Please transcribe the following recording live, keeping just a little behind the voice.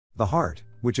The heart,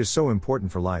 which is so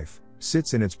important for life,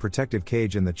 sits in its protective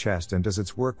cage in the chest and does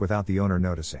its work without the owner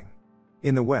noticing.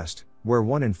 In the West, where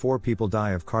 1 in 4 people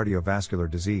die of cardiovascular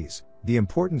disease, the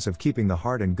importance of keeping the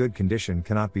heart in good condition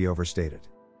cannot be overstated.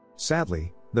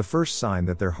 Sadly, the first sign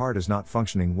that their heart is not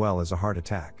functioning well is a heart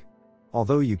attack.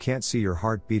 Although you can't see your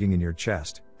heart beating in your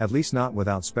chest, at least not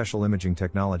without special imaging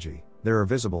technology, there are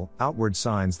visible, outward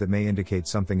signs that may indicate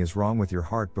something is wrong with your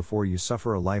heart before you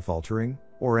suffer a life-altering,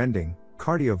 or ending,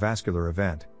 cardiovascular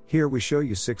event. Here we show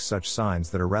you 6 such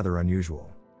signs that are rather unusual.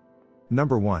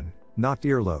 Number 1. Knocked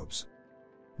earlobes.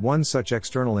 One such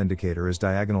external indicator is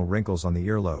diagonal wrinkles on the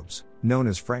earlobes, known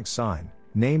as Frank's sign,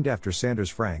 named after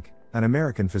Sanders Frank, an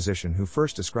American physician who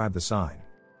first described the sign.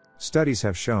 Studies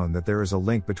have shown that there is a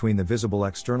link between the visible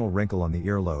external wrinkle on the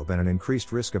earlobe and an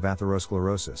increased risk of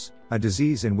atherosclerosis, a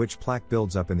disease in which plaque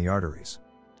builds up in the arteries.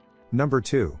 Number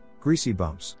 2. Greasy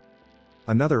bumps.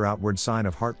 Another outward sign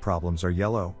of heart problems are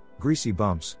yellow, greasy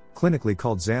bumps, clinically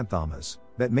called xanthomas,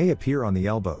 that may appear on the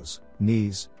elbows,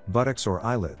 knees, buttocks or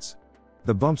eyelids.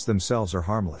 The bumps themselves are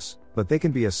harmless, but they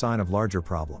can be a sign of larger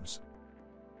problems.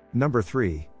 Number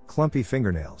 3. Clumpy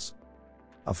fingernails.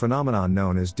 A phenomenon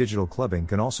known as digital clubbing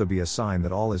can also be a sign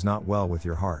that all is not well with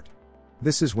your heart.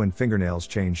 This is when fingernails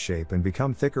change shape and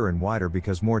become thicker and wider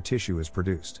because more tissue is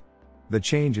produced. The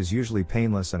change is usually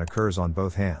painless and occurs on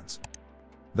both hands.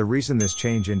 The reason this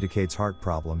change indicates heart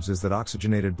problems is that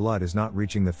oxygenated blood is not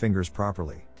reaching the fingers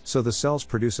properly, so the cells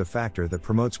produce a factor that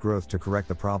promotes growth to correct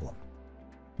the problem.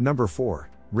 Number 4.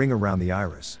 Ring around the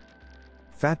iris.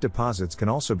 Fat deposits can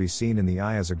also be seen in the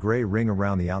eye as a gray ring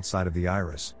around the outside of the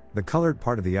iris, the colored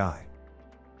part of the eye.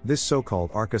 This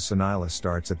so-called arcus senilis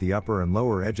starts at the upper and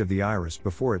lower edge of the iris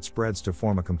before it spreads to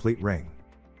form a complete ring.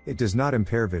 It does not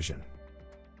impair vision.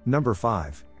 Number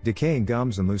 5. Decaying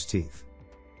gums and loose teeth.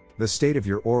 The state of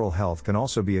your oral health can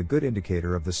also be a good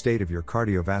indicator of the state of your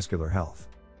cardiovascular health.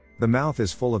 The mouth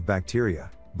is full of bacteria,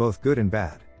 both good and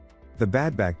bad. The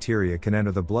bad bacteria can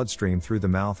enter the bloodstream through the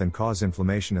mouth and cause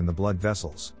inflammation in the blood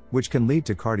vessels, which can lead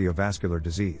to cardiovascular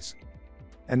disease.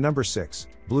 And number 6.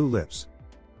 Blue lips.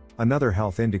 Another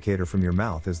health indicator from your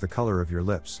mouth is the color of your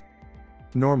lips.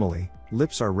 Normally,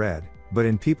 lips are red, but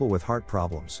in people with heart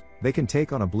problems, they can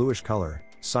take on a bluish color,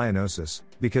 cyanosis,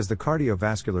 because the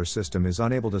cardiovascular system is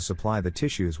unable to supply the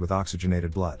tissues with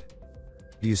oxygenated blood.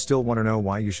 Do you still want to know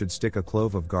why you should stick a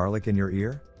clove of garlic in your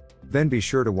ear? Then be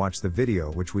sure to watch the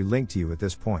video which we link to you at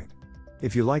this point.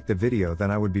 If you like the video,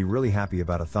 then I would be really happy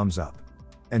about a thumbs up.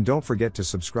 And don't forget to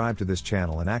subscribe to this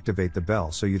channel and activate the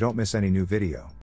bell so you don't miss any new video.